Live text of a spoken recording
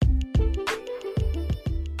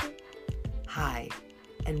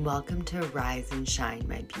and welcome to Rise and Shine,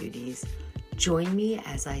 my beauties. Join me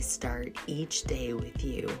as I start each day with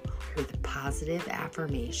you with positive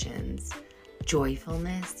affirmations,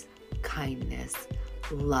 joyfulness, kindness,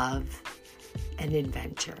 love, and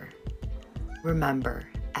adventure. Remember,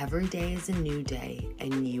 every day is a new day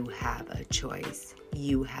and you have a choice.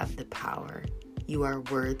 You have the power. You are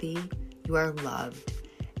worthy, you are loved,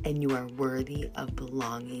 and you are worthy of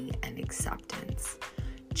belonging and acceptance.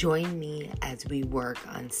 Join me as we work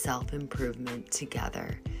on self-improvement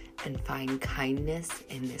together and find kindness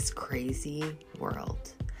in this crazy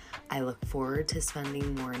world. I look forward to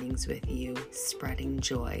spending mornings with you, spreading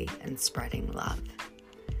joy and spreading love.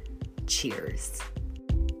 Cheers.